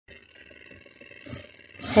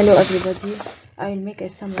Hello everybody, I will make a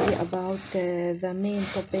summary about the main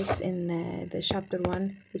topics in the chapter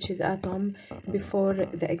 1, which is atom, before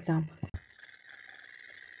the exam.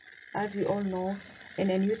 As we all know, in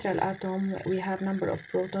a neutral atom we have number of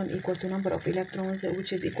proton equal to number of electrons,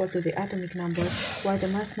 which is equal to the atomic number, while the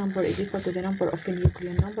mass number is equal to the number of a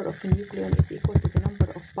nucleon. Number of a nucleon is equal to the number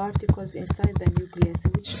of particles inside the nucleus,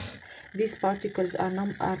 which these particles are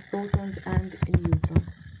protons and neutrons.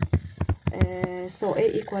 So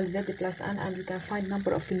A equals Z plus N, and we can find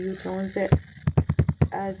number of neutrons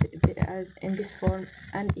as in this form,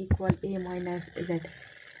 N equal A minus Z.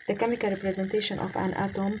 The chemical representation of an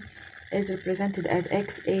atom is represented as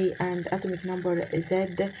XA and atomic number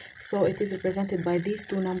Z, so it is represented by these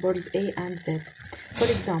two numbers A and Z. For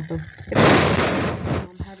example, if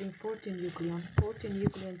I'm having 40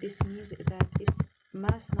 nucleon, this means that its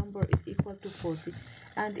mass number is equal to 40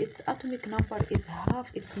 and its atomic number is half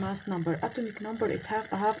its mass number. Atomic number is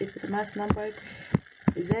half its mass number.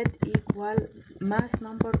 Z equal mass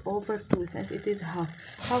number over 2, since it is half.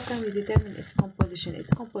 How can we determine its composition?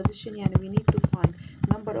 Its composition, we need to find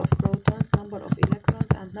number of protons, number of electrons,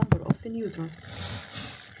 and number of neutrons.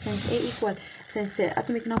 Since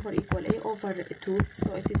atomic number equal A over 2,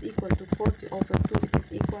 so it is equal to 40 over 2, it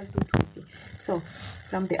is equal to 20. So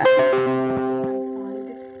from the atomic number you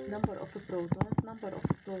can find number of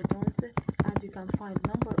protons, and you can find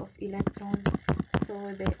number of electrons,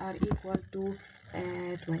 so they are equal to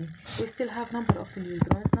 20. We still have number of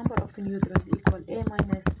neutrons. Number of neutrons equal A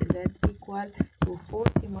minus Z equal to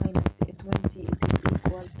 40 minus 20, it is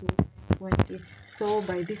equal to 20. So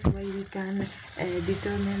by this way we can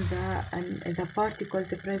determine the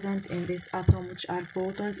particles present in this atom, which are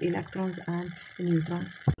protons, electrons, and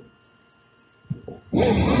neutrons.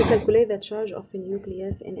 To calculate the charge of a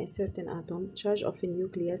nucleus in a certain atom, charge of a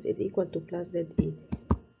nucleus is equal to plus ZE.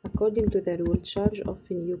 According to the rule, charge of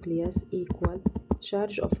a nucleus equal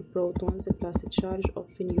charge of protons plus charge of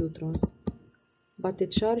neutrons. But the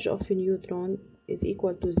charge of a neutron is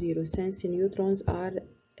equal to 0, since neutrons are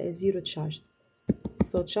zero charged.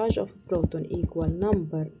 So charge of proton equal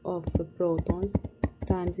number of protons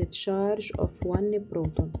times the charge of one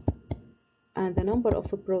proton. And the number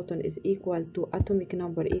of a proton is equal to atomic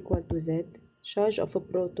number equal to Z. Charge of a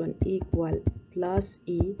proton equal plus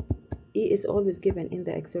E. E is always given in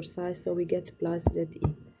the exercise, so we get plus ZE.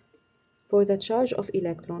 For the charge of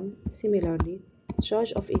electron, similarly,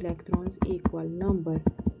 charge of electrons equal number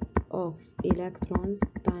of electrons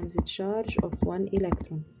times the charge of one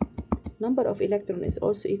electron. Number of electron is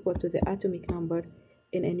also equal to the atomic number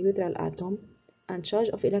in a neutral atom, and charge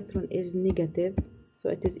of electron is negative, so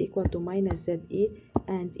it is equal to minus ZE,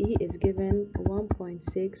 and E is given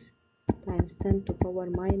 1.6 times 10 to power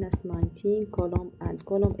minus 19 coulomb, and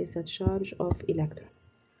coulomb is the charge of electron.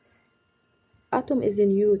 Atom is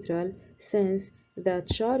neutral since the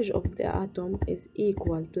charge of the atom is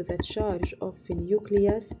equal to the charge of a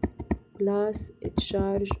nucleus plus a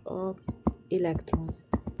charge of electrons.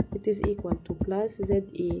 It is equal to plus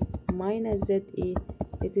ZE minus ZE,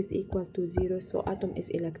 it is equal to 0, so atom is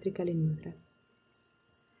electrically neutral.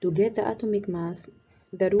 To get the atomic mass,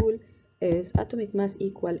 the rule is atomic mass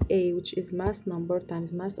equal A, which is mass number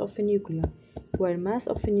times mass of a nucleon, where mass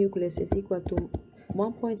of a nucleus is equal to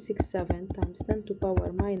 1.67 times 10 to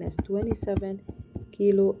power minus 27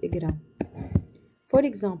 kilogram. For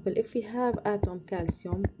example, if we have atom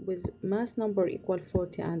calcium with mass number equal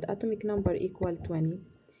 40 and atomic number equal 20,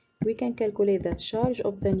 we can calculate the charge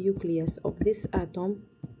of the nucleus of this atom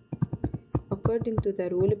according to the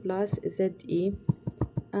rule plus ZE,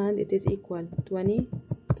 and it is equal 20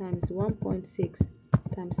 times 1.6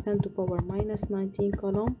 times 10 to power minus 19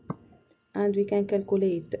 coulomb, and we can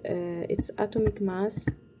calculate its atomic mass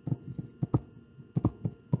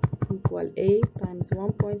equal A times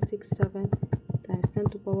 1.67 times 10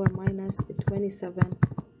 to power minus 27,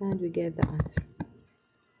 and we get the answer.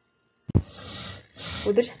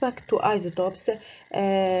 With respect to isotopes,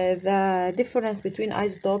 the difference between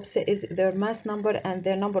isotopes is their mass number and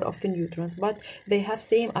their number of neutrons, but they have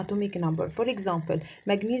same atomic number. For example,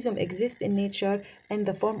 magnesium exists in nature in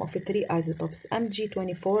the form of 3 isotopes,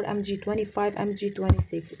 Mg24, Mg25,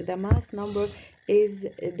 Mg26. The mass number is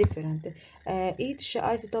different. Each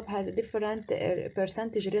isotope has a different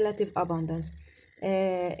percentage relative abundance.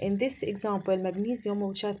 In this example, magnesium,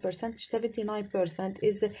 which has percentage 79%,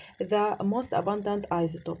 is the most abundant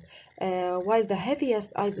isotope, while the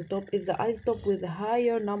heaviest isotope is the isotope with a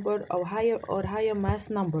higher number or higher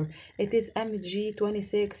mass number. It is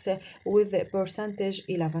Mg26 with percentage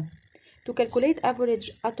 11. To calculate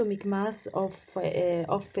average atomic mass of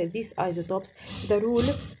these isotopes, the rule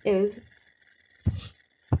is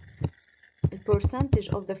percentage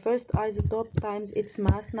of the first isotope times its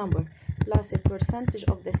mass number plus a percentage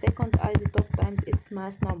of the second isotope times its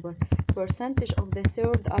mass number, percentage of the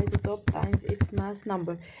third isotope times its mass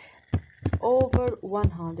number, over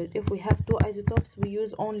 100. If we have two isotopes, we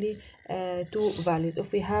use only two values.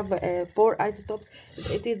 If we have four isotopes,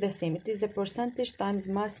 it is the same. It is a percentage times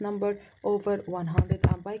mass number over 100,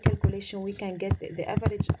 and by calculation we can get the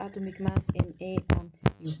average atomic mass in A and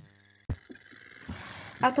U.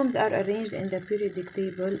 Atoms are arranged in the periodic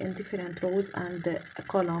table in different rows and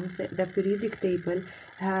columns. The periodic table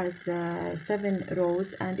has 7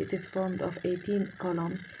 rows and it is formed of 18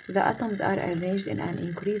 columns. The atoms are arranged in an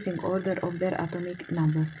increasing order of their atomic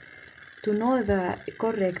number. To know the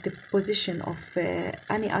correct position of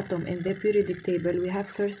any atom in the periodic table, we have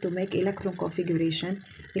first to make electron configuration.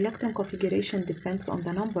 Electron configuration depends on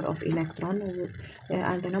the number of electrons,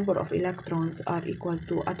 and the number of electrons are equal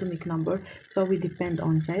to atomic number, so we depend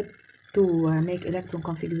on Z to make electron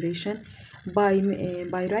configuration. By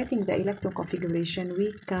writing the electron configuration,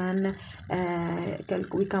 we can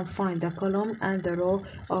find the column and the row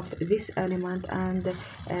of this element, and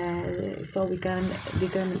so we can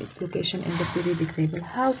determine its location in the periodic table.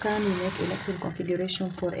 How can we make electron configuration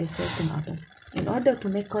for a certain atom? In order to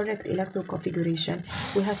make correct electron configuration,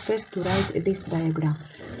 we have first to write this diagram: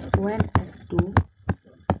 1s2,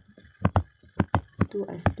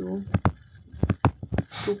 2s2,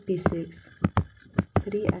 2p6,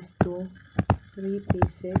 3s2,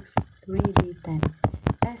 3p6, 3d10.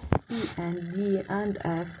 S, P, and D and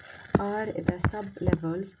F are the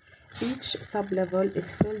sub-levels. Each sub-level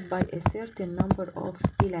is filled by a certain number of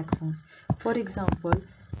electrons. For example,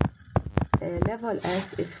 level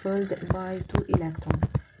S is filled by 2 electrons.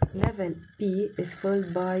 Level P is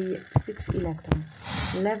filled by 6 electrons.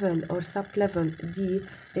 Level or sub-level D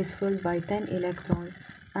is filled by 10 electrons,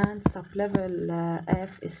 and sub-level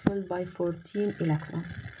F is filled by 14 electrons.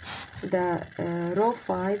 The row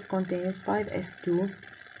 5 contains 5s2,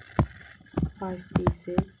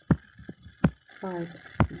 5p6,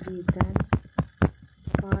 5d10,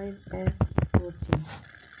 5f14.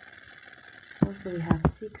 Also we have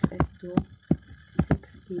 6s2,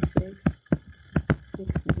 6p6,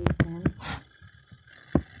 6d10.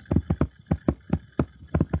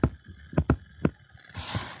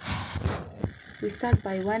 We start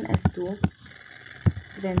by 1s2,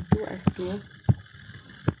 then 2s2,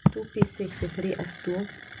 2p6, 3s2,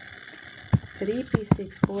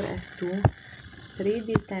 3p6, 4s2,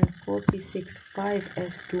 3d10, 4p6,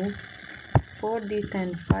 5s2, 4d10,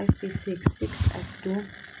 5p6, 6s2,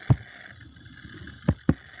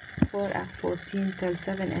 4f14 till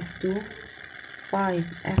 7s2,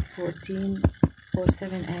 5f14 for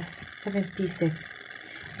 7p6.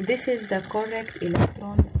 This is the correct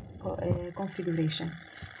electron configuration.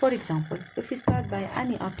 For example, if we start by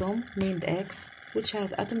any atom named X, which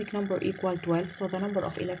has atomic number equal 12, so the number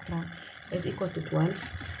of electrons is equal to 12.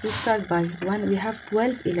 We start by 1. We have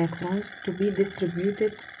 12 electrons to be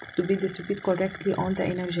distributed correctly on the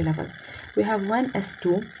energy level. We have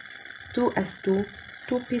 1s2, 2s2,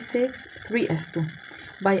 2p6, 3s2.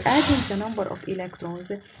 By adding the number of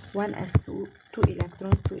electrons, 1s2, 2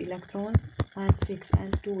 electrons, 2 electrons, and 6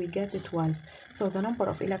 and 2, we get 12. So the number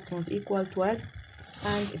of electrons equal 12,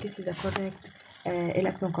 and this is a correct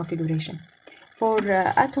electron configuration. For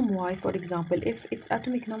atom Y, for example, if its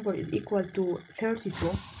atomic number is equal to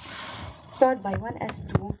 32, start by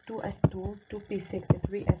 1s2, 2s2, 2p6,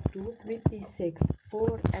 3s2, 3p6,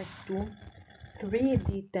 4s2,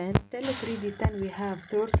 3d10. Till 3d10 we have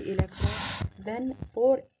 30 electrons, then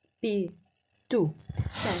 4p2.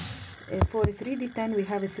 Then for 3d10 we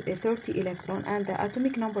have a 30 electron, and the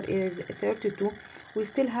atomic number is 32. We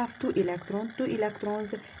still have 2 electrons. 2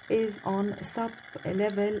 electrons is on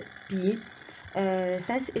sub-level P.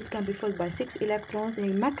 Since it can be filled by 6 electrons, the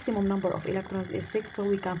maximum number of electrons is 6, so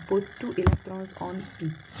we can put 2 electrons on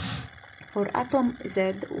P. For atom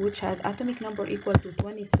Z, which has atomic number equal to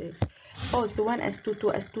 26, also 1s2,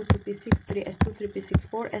 2s2, 2p6, 3s2, 3p6,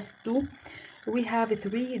 4s2, we have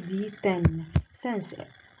 3d10. Since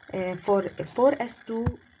for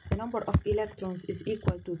 4s2 the number of electrons is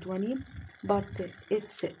equal to 20, but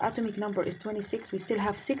its atomic number is 26, we still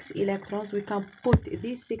have 6 electrons. We can put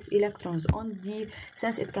these 6 electrons on D.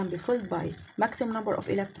 Since it can be filled by maximum number of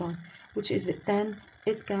electrons, which is 10,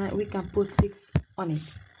 we can put 6 on it.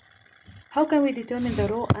 How can we determine the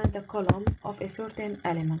row and the column of a certain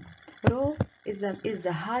element? Row is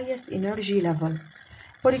the highest energy level.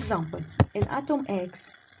 For example, in atom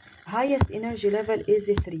X, highest energy level is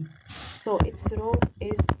 3, so its row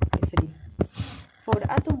is 3. For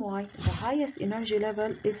atom Y, the highest energy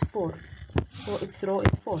level is 4, so its row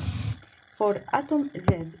is 4. For atom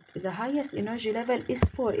Z, the highest energy level is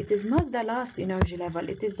 4. It is not the last energy level,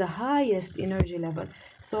 it is the highest energy level.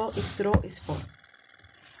 So its row is 4.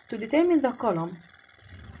 To determine the column,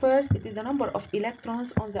 first it is the number of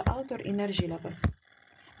electrons on the outer energy level.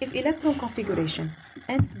 If electron configuration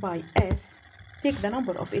ends by S, take the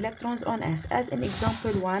number of electrons on S. As in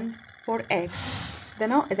example 1 for X, the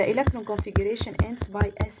electron configuration ends by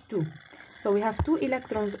S2. So we have 2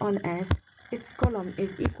 electrons on S, its column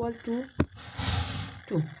is equal to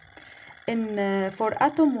 2. For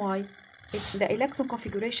atom Y, the electron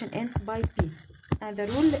configuration ends by P. And the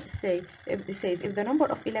rule says if the number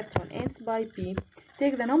of electrons ends by P,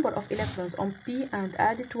 take the number of electrons on P and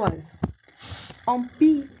add 12. On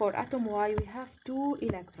P for atom Y, we have 2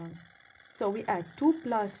 electrons. So we add 2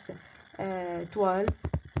 plus 12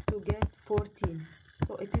 to get 14.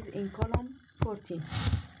 So it is in column 14.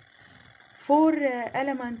 For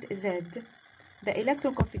element Z, the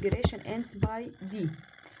electron configuration ends by D.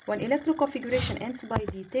 When electron configuration ends by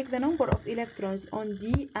D, take the number of electrons on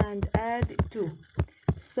D and add 2.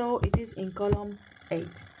 So it is in column 8.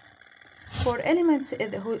 For elements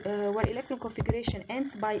where electron configuration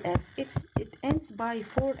ends by F, it ends by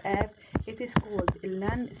 4F, it is called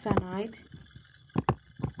lanthanide.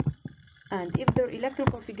 And if their electron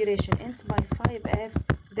configuration ends by 5F,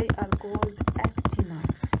 they are called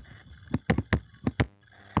actinides.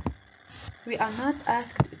 We are not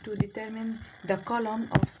asked to determine the column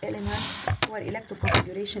of elements where electron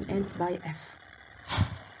configuration ends by F.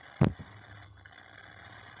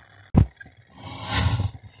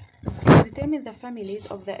 To determine the families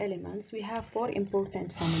of the elements, we have 4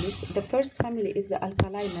 important families. The first family is the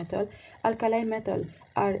alkali metal. Alkali metal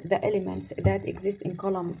are the elements that exist in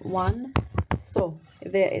column 1. So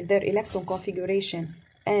their electron configuration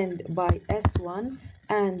end by S1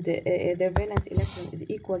 and their valence electron is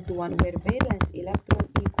equal to 1, where valence electron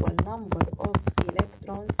equal number of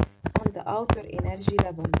electrons on the outer energy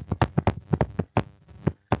level.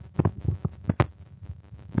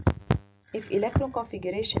 If electron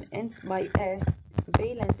configuration ends by S,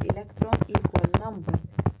 valence electron equal number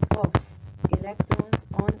of electrons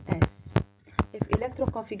on S. If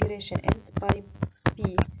electron configuration ends by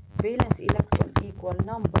P, valence electron equal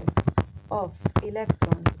number of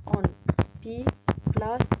electrons on P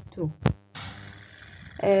plus 2.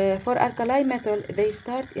 For alkali metal, they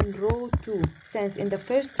start in row 2, since in the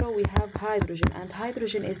first row we have hydrogen, and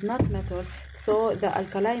hydrogen is not metal, so the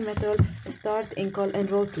alkali metal start in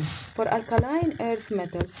row 2. For alkaline earth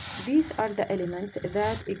metal, these are the elements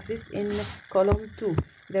that exist in column 2.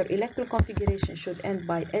 Their electron configuration should end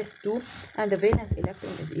by S2 and the valence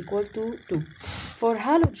electron is equal to 2. For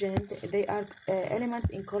halogens, they are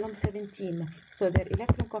elements in column 17, so their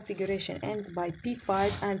electron configuration ends by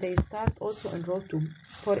P5 and they start also in row 2.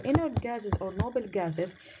 For inert gases or noble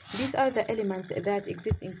gases, these are the elements that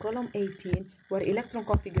exist in column 18, where electron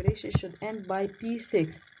configuration should end by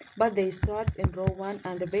P6, but they start in row 1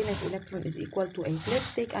 and the valence electron is equal to 8.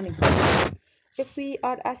 Let's take an example. If we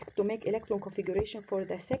are asked to make electron configuration for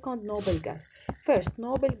the second noble gas, first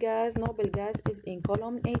noble gas is in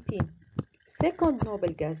column 18. Second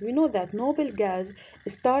noble gas, we know that noble gas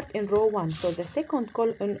start in row 1, so the second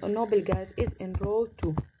noble gas is in row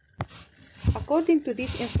 2. According to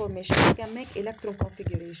this information, we can make electron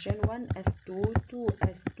configuration 1s2,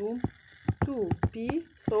 2s2, 2p,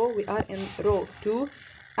 so we are in row 2,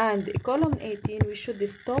 and column 18 we should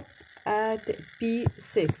stop at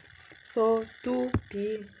p6, so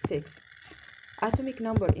 2p6. Atomic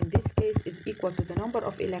number in this case is equal to the number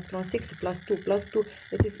of electrons. 6 plus 2 plus 2,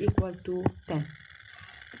 it is equal to 10.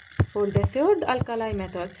 For the third alkali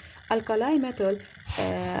metal,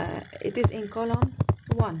 it is in column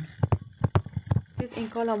 1. It is in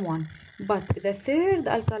column 1. But the third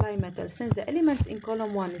alkali metal, since the elements in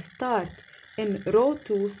column 1 start in row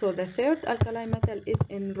 2, so the third alkali metal is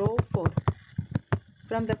in row 4.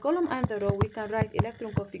 From the column and the row, we can write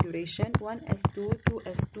electron configuration 1s2,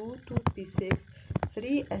 2s2, 2p6,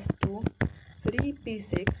 3s2,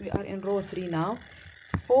 3p6, we are in row 3 now,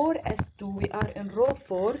 4s2, we are in row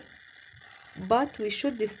 4, but we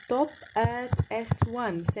should stop at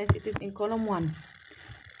s1 since it is in column 1.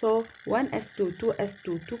 So 1s2,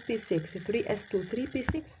 2s2, 2p6, 3s2,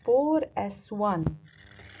 3p6, 4s1.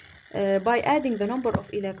 By adding the number of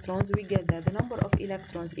electrons, we get that the number of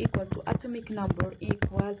electrons equal to atomic number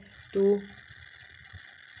equal to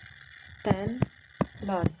 10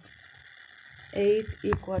 plus 8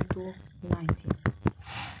 equal to 19.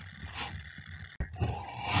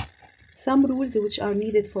 Some rules which are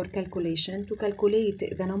needed for calculation to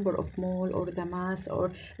calculate the number of mole or the mass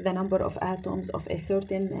or the number of atoms of a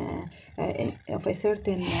certain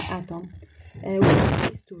atom. We have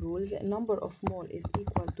these two rules. Number of mole is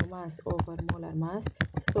equal to mass over molar mass.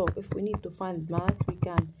 So if we need to find mass, we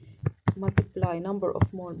can multiply number of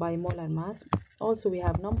mole by molar mass. Also, we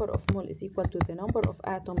have number of mole is equal to the number of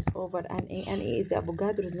atoms over Na. Na is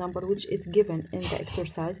Avogadro's number, which is given in the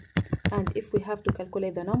exercise. And if we have to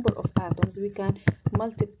calculate the number of atoms, we can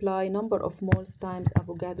multiply number of moles times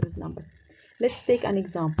Avogadro's number. Let's take an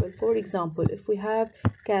example. For example, if we have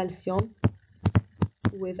calcium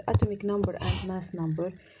with atomic number and mass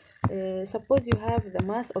number, suppose you have the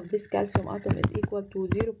mass of this calcium atom is equal to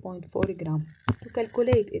 0.4 gram. To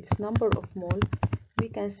calculate its number of mole, we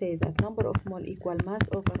can say that number of mole equal mass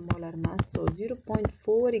over molar mass. So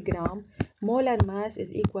 0.4 gram molar mass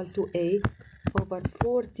is equal to A over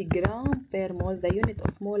 40 gram per mole. The unit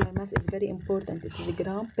of molar mass is very important. It is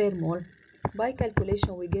gram per mole. By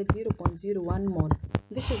calculation, we get 0.01 mole.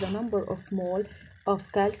 This is the number of mole of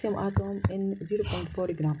calcium atom in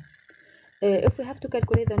 0.4 gram. If we have to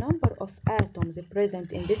calculate the number of atoms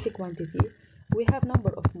present in this quantity, we have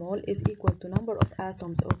number of mole is equal to number of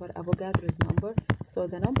atoms over Avogadro's number. So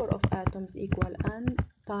the number of atoms equal N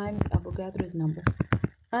times Avogadro's number.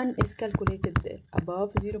 N is calculated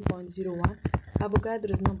above 0.01.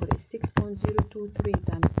 Avogadro's number is 6.023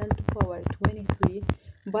 times 10 to power 23.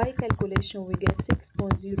 By calculation, we get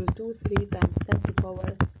 6.023 times 10 to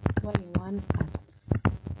power 21 atoms.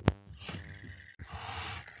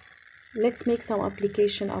 Let's make some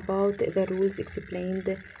application about the rules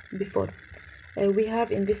explained before. We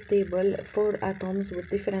have in this table 4 atoms with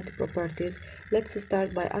different properties. Let's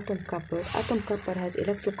start by atom copper. Atom copper has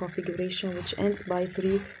electron configuration which ends by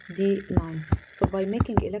 3d9. So by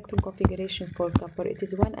making electron configuration for copper, it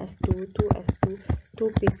is 1s2, 2s2,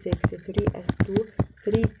 2p6, 3s2,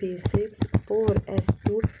 3p6,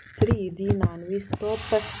 4s2, 3d9. We stop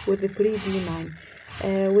with the 3d9.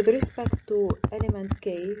 With respect to element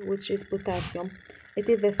K, which is potassium, it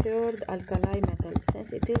is the third alkali metal.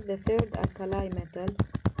 Since it is the third alkali metal,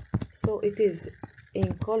 so it is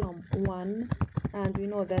in column 1, and we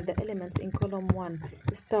know that the elements in column 1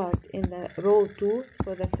 start in the row 2,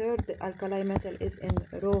 so the third alkali metal is in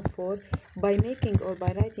row 4. By making or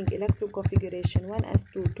by writing electron configuration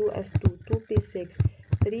 1s2, 2s2, 2p6,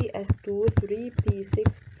 3s2,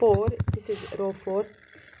 3p6, 4, this is row 4,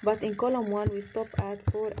 but in column 1 we stop at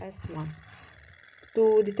 4s1.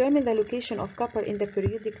 To determine the location of copper in the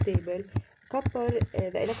periodic table,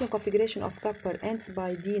 the electron configuration of copper ends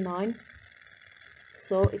by d9,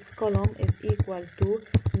 so its column is equal to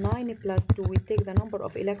 9 plus 2. We take the number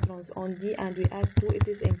of electrons on d and we add 2, it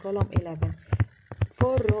is in column 11.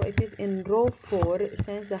 For row, it is in row 4,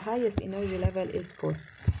 since the highest energy level is 4.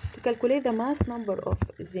 To calculate the mass number of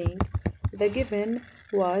zinc, the given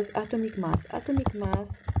was atomic mass. Atomic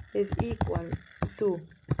mass is equal to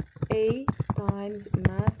A times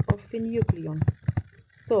mass of a nucleon.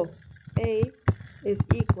 So A is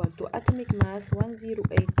equal to atomic mass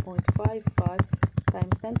 108.55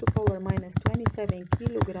 times 10 to power minus 27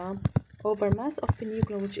 kilogram over mass of a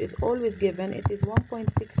nucleon, which is always given. It is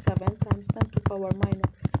 1.67 times 10 to power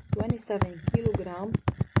minus 27 kilogram.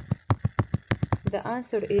 The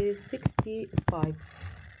answer is 65.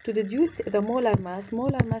 To deduce the molar mass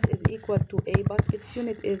is equal to A, but its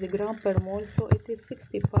unit is gram per mole, so it is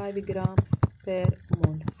 65 gram per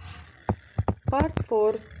mole. Part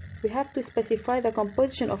 4, we have to specify the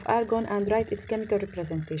composition of argon and write its chemical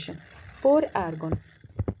representation. For argon,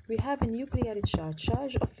 we have a nuclear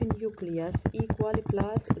charge of a nucleus equal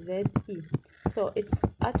plus Ze. So its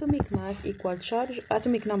atomic mass equal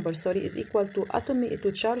atomic number is equal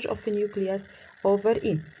to charge of a nucleus over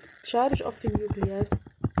E. Charge of a nucleus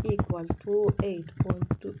equal to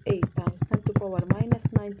 8.28 times 10 to power minus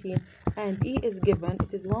 19, and E is given,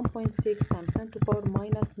 it is 1.6 times 10 to power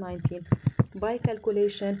minus 19. By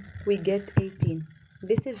calculation, we get 18.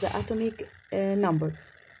 This is the atomic number.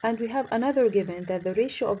 And we have another given, that the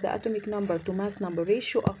ratio of the atomic number to mass number,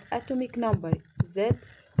 ratio of atomic number Z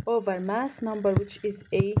over mass number, which is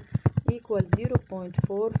A, equals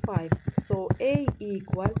 0.45. So A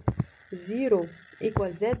equal Z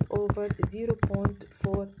over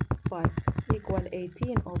 0.45 equal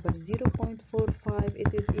 18 over 0.45.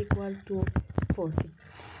 It is equal to 40.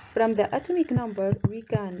 From the atomic number, we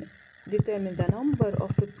can determine the number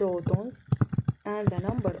of protons and the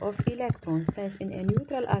number of electrons, since in a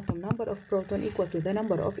neutral atom, number of protons equal to the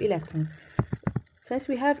number of electrons. Since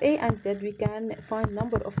we have A and Z, we can find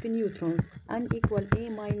number of neutrons. N equal A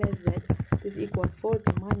minus Z is equal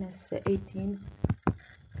 40 minus 18,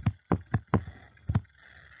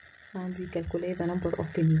 and we calculate the number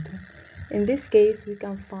of neutrons. In this case, we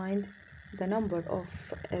can find the number of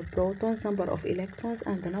protons, number of electrons,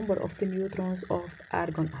 and the number of neutrons of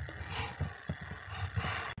argon atom.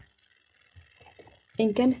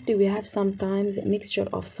 In chemistry, we have sometimes mixture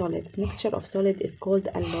of solids. Mixture of solid is called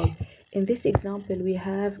alloy. In this example, we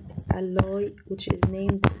have alloy which is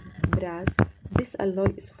named brass. This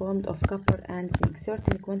alloy is formed of copper and zinc,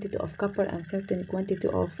 certain quantity of copper and certain quantity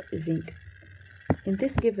of zinc. In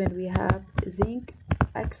this given, we have zinc,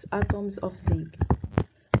 X atoms of zinc,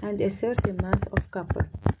 and a certain mass of copper.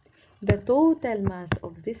 The total mass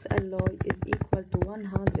of this alloy is equal to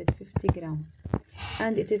 150 grams.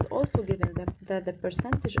 And it is also given that the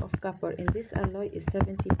percentage of copper in this alloy is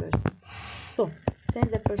 70%. So,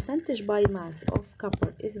 since the percentage by mass of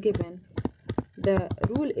copper is given, the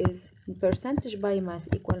rule is percentage by mass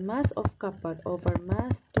equal mass of copper over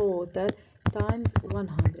mass total times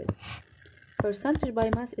 100. Percentage by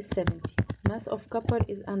mass is 70. Mass of copper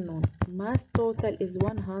is unknown. Mass total is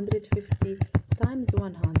 150 times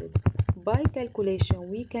 100. By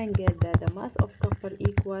calculation, we can get that the mass of copper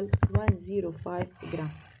equal 105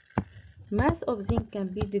 grams. Mass of zinc can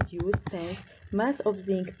be deduced since mass of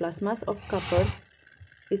zinc plus mass of copper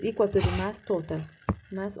is equal to the mass total.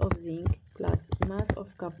 Mass of zinc plus mass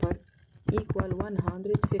of copper equal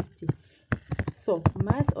 150. So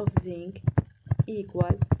mass of zinc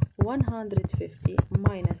equal 150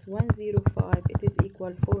 minus 105, it is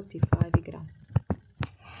equal 45 grams.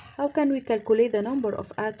 How can we calculate the number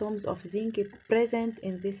of atoms of zinc present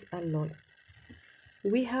in this alloy?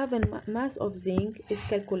 We have a mass of zinc is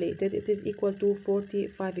calculated, it is equal to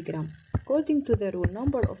 45 grams. According to the rule,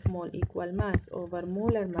 number of mole equal mass over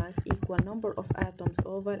molar mass equal number of atoms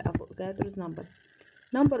over Avogadro's number.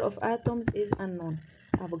 Number of atoms is unknown.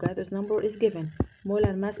 Avogadro's number is given.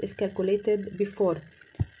 Molar mass is calculated before.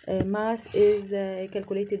 Mass is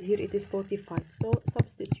calculated here, it is 45. So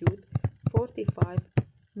substitute 45.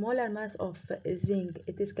 Molar mass of zinc,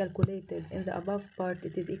 it is calculated in the above part,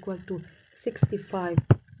 it is equal to 65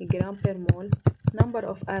 gram per mole. Number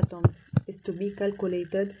of atoms is to be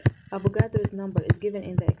calculated. Avogadro's number is given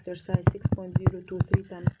in the exercise 6.023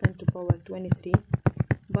 times 10 to power 23.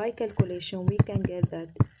 By calculation, we can get that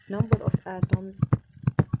number of atoms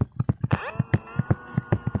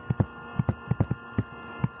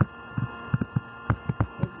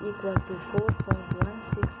is equal to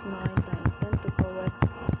 4.169 times 10 to power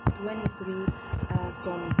 23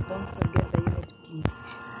 atom. Don't forget the unit, please.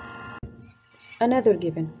 Another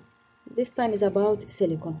given. This time is about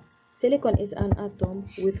silicon. Silicon is an atom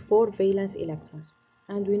with 4 valence electrons.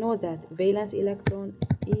 And we know that valence electron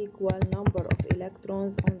equal number of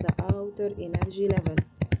electrons on the outer energy level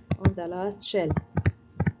on the last shell.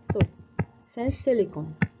 So, since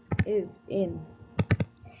silicon is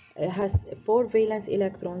has 4 valence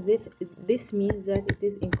electrons, this means that it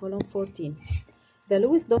is in column 14. The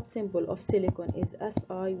Lewis dot symbol of silicon is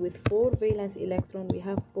Si with 4 valence electrons. We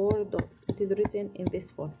have 4 dots. It is written in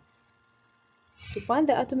this form. To find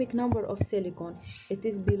the atomic number of silicon, it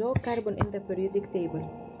is below carbon in the periodic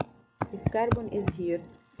table. If carbon is here,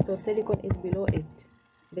 so silicon is below it.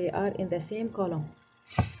 They are in the same column.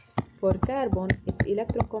 For carbon, its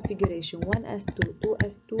electron configuration 1s2,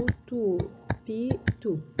 2s2,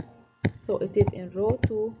 2p2. So it is in row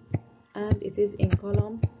 2 and it is in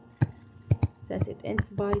column, since it ends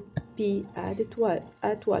by p at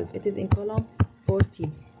 12, it is in column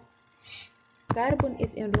 14. Carbon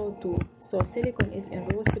is in row 2, so silicon is in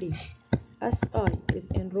row 3. Si is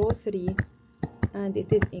in row 3 and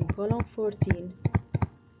it is in column 14.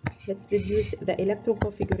 Let's deduce the electron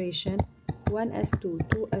configuration 1s2,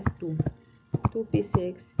 2s2,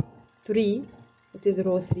 2p6, 3, it is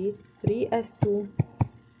row 3, 3s2,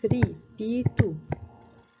 3p2.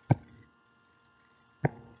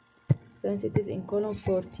 Since it is in column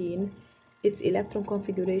 14, its electron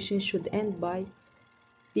configuration should end by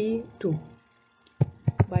p2.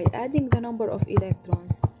 By adding the number of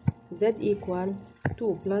electrons, Z equal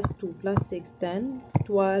 2 plus 2 plus 6, 10,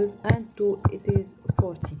 12, and 2, it is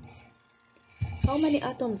 14. How many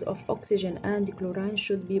atoms of oxygen and chlorine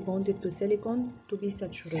should be bonded to silicon to be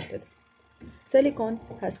saturated? Silicon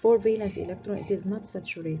has 4 valence electrons, it is not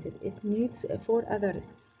saturated. It needs 4 other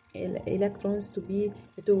electrons to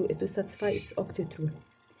satisfy its octet rule.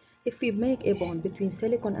 If we make a bond between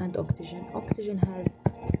silicon and oxygen, oxygen has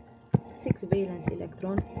 6 valence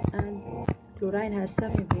electron and chlorine has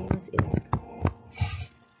 7 valence electron.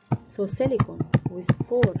 So silicon with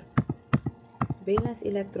 4 valence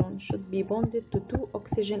electron should be bonded to 2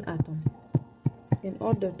 oxygen atoms in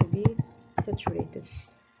order to be saturated.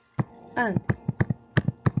 And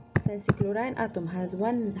since the chlorine atom has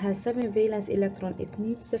 7 valence electron, it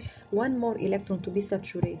needs 1 more electron to be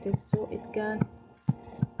saturated, so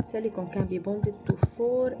silicon can be bonded to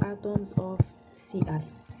 4 atoms of Cl.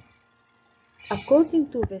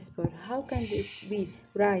 According to Vesper, how can we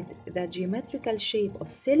write the geometrical shape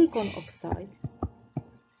of silicon oxide?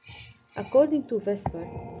 According to Vesper,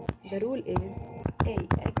 the rule is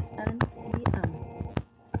Ax and Em.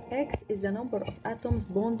 X is the number of atoms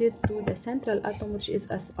bonded to the central atom, which is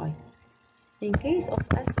Si. In case of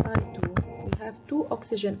Si2, we have two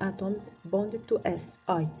oxygen atoms bonded to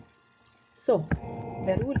Si. So,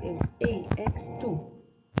 the rule is Ax2.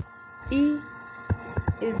 E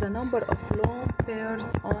is the number of lone pairs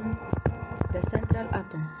on the central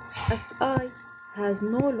atom. Si has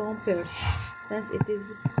no lone pairs since it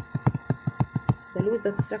is the loose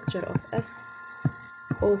dot structure of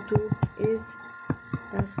SO2 is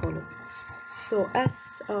as follows. So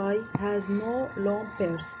Si has no lone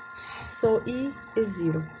pairs. So E is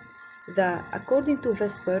 0. According to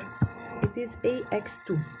Vesper, it is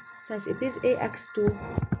Ax2. Since it is Ax2,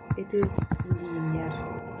 it is linear.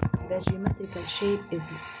 The geometrical shape is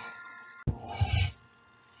linear.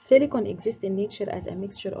 Silicon exists in nature as a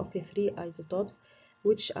mixture of three isotopes,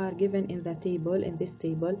 which are given in this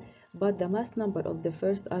table, but the mass number of the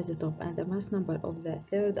first isotope and the mass number of the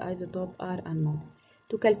third isotope are unknown.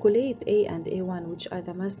 To calculate A and A1, which are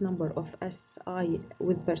the mass number of Si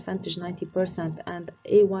with percentage 90% and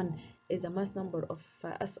A1 is the mass number of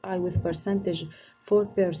Si with percentage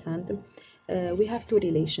 4%, we have two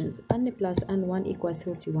relations, n plus n1 equals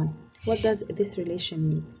 31. What does this relation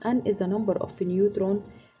mean? N is the number of neutrons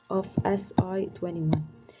of Si21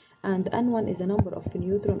 and n1 is the number of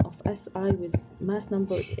neutrons of Si with mass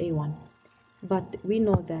number A1. But we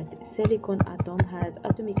know that silicon atom has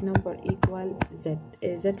atomic number equal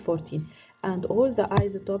Z14 and all the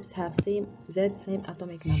isotopes have same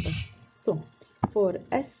atomic number. So for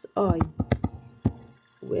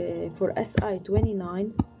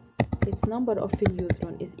Si29, its number of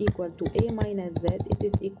neutron is equal to A minus Z. It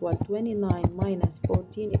is equal 29 minus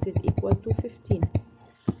 14. It is equal to 15.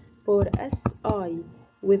 For Si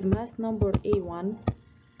with mass number A1,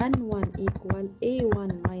 N1 equal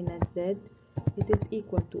A1 minus Z. It is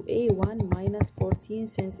equal to A1 minus 14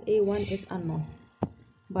 since A1 is unknown.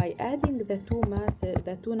 By adding the two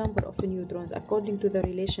number of neutrons according to the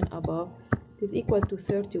relation above, it is equal to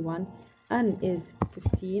 31. N is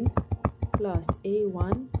 15 plus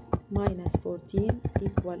A1 minus 14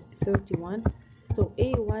 equal 31. So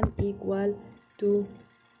A1 equal to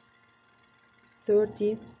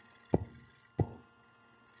 30.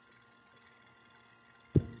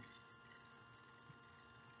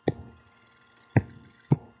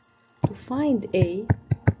 To find A,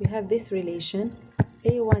 we have this relation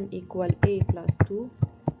A1 equal A plus 2.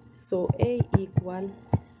 So A equal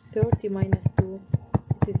 30 minus 2.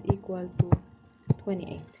 It is equal to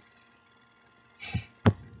 28.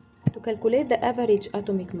 To calculate the average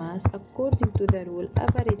atomic mass, according to the rule,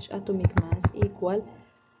 average atomic mass equal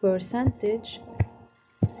percentage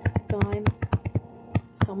times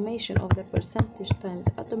summation of the percentage times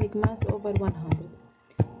atomic mass over 100.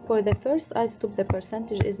 For the first isotope, the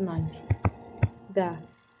percentage is 90. The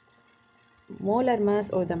molar mass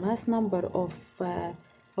or the mass number of Si,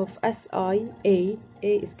 A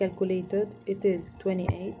is calculated. It is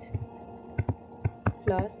 28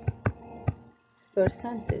 plus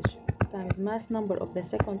percentage times mass number of the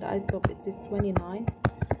second isotope. It is 29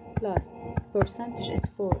 plus percentage is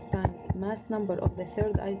 4 times mass number of the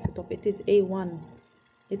third isotope. It is A1.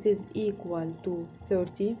 It is equal to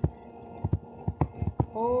 30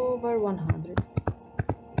 over 100.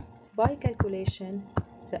 By calculation,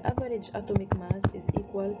 the average atomic mass is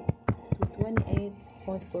equal to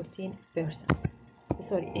 28.14%.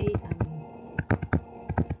 Sorry, AMU.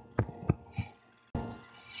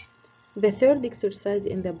 The third exercise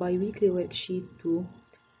in the biweekly worksheet 2,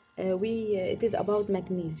 it is about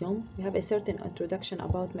magnesium. We have a certain introduction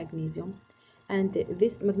about magnesium, and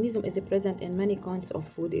this magnesium is present in many kinds of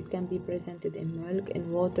food. It can be presented in milk,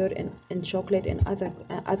 in water, in chocolate, and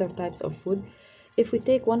other types of food. If we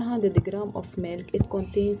take 100 grams of milk, it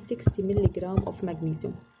contains 60 milligrams of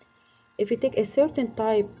magnesium. If we take a certain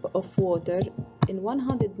type of water, in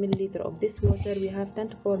 100 milliliter of this water, we have 10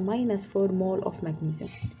 to the power minus 4 mole of magnesium.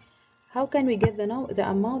 How can we get the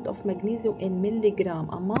amount of magnesium in milligram?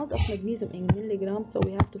 Amount of magnesium in milligram, so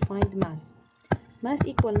we have to find mass. Mass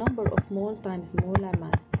equal number of mole times molar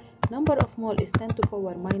mass. Number of mole is 10 to the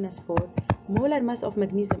power minus 4. Molar mass of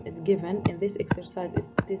magnesium is given in this exercise. It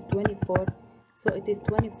is 24. So it is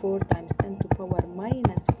 24 times 10 to the power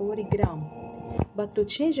minus 4 gram. But to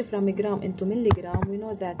change from a gram into milligram, we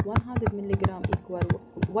know that 100 milligram equal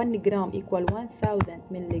 1 gram equal 1000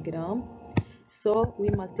 milligram. So we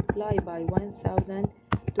multiply by 1000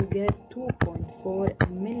 to get 2.4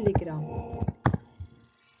 milligram.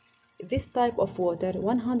 this type of water,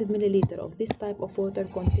 100 milliliter of this type of water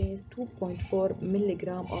contains 2.4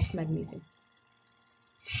 milligram of magnesium.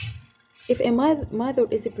 If a mother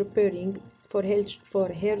is preparing for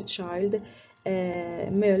her child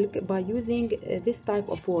milk by using this type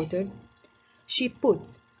of water, she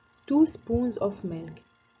puts 2 spoons of milk.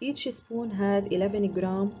 Each spoon has 11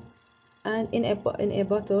 gram and in a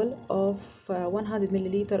bottle of 100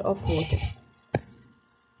 milliliter of water.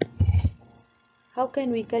 How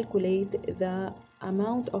can we calculate the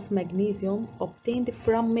amount of magnesium obtained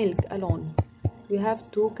from milk alone? We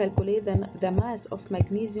have to calculate the mass of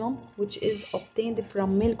magnesium which is obtained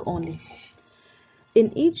from milk only.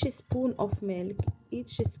 In each spoon of milk,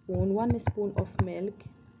 one spoon of milk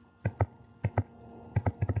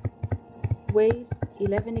weighs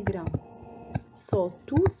 11 gram. So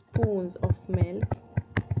 2 spoons of milk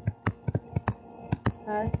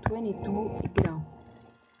has 22 gram.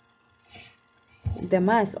 The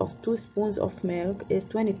mass of 2 spoons of milk is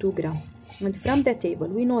 22 gram. And from the table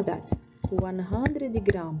we know that 100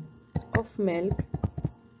 gram of milk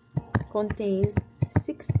contains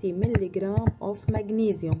 60 milligram of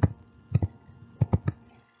magnesium.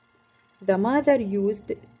 The mother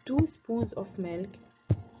used 2 spoons of milk.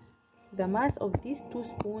 The mass of these 2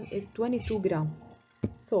 spoons is 22 gram.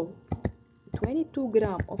 So 22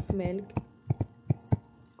 gram of milk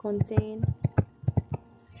contain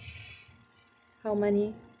how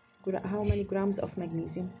many grams of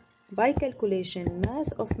magnesium? By calculation,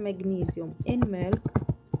 mass of magnesium in milk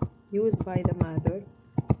used by the mother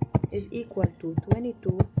is equal to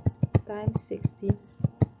 22 times 60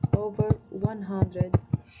 over 100.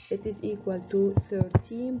 It is equal to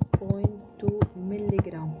 13.2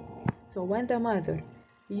 milligram. So when the mother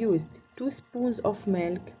used 2 spoons of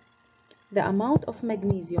milk, the amount of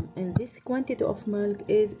magnesium in this quantity of milk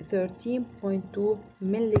is 13.2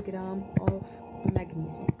 milligram of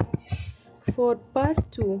magnesium. For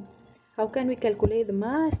part 2, how can we calculate the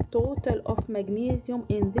mass total of magnesium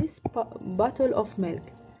in this bottle of milk?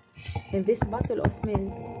 In this bottle of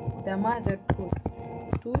milk, the mother puts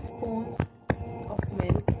 2 spoons of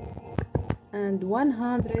milk and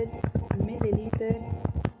 100 milliliter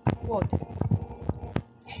water.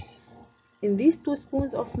 In these 2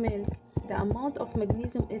 spoons of milk, the amount of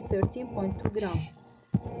magnesium is 13.2 gram.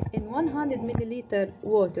 In 100 milliliter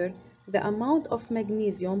water, the amount of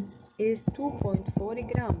magnesium is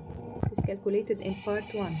 2.4 gram. It's calculated in part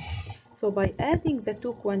 1. So by adding the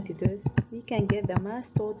 2 quantities, we can get the mass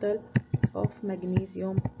total of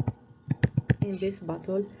magnesium in this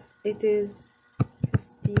bottle. It is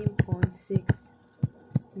 15.6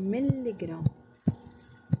 milligram.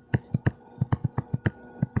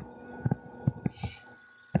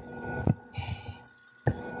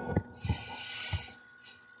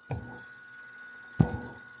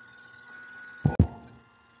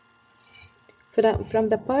 From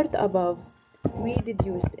the part above, we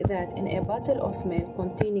deduced that in a bottle of milk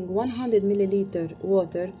containing 100 milliliter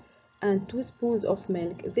water and 2 spoons of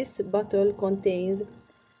milk, this bottle contains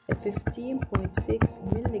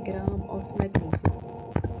 15.6 milligram of magnesium.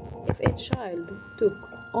 If a child took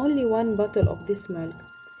only 1 bottle of this milk,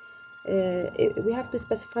 we have to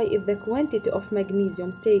specify if the quantity of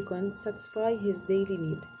magnesium taken satisfy his daily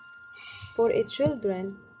need. For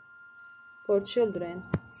children,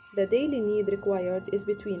 the daily need required is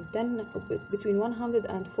between 100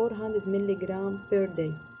 and 400 milligram per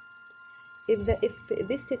day. If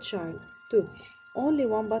this child took only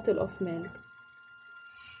 1 bottle of milk,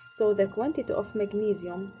 so the quantity of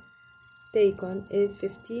magnesium taken is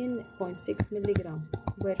 15.6 milligram,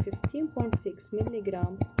 where 15.6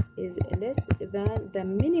 milligram is less than the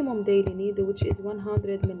minimum daily need, which is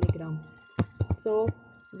 100 milligram. So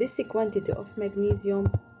this quantity of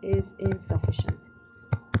magnesium is insufficient.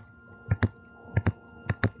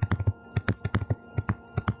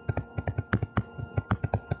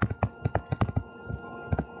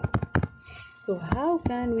 So how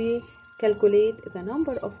can we calculate the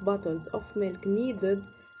number of bottles of milk needed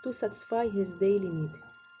to satisfy his daily need?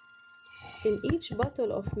 In each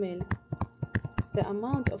bottle of milk, the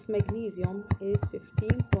amount of magnesium is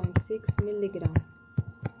 15.6 milligram.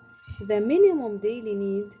 The minimum daily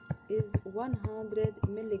need is 100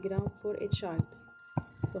 milligram for a child.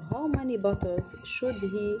 So how many bottles should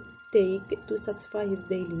he take to satisfy his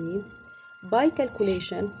daily need? By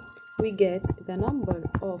calculation, we get the number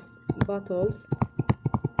of bottles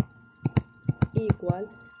equal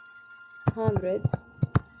 100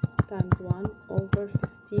 times 1 over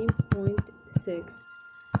 15.6.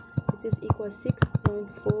 It is equal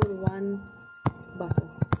 6.41 bottle.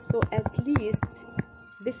 So at least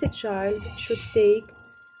this child should take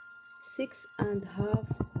 6.5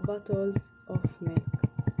 bottles of milk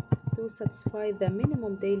to satisfy the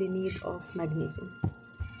minimum daily need of magnesium.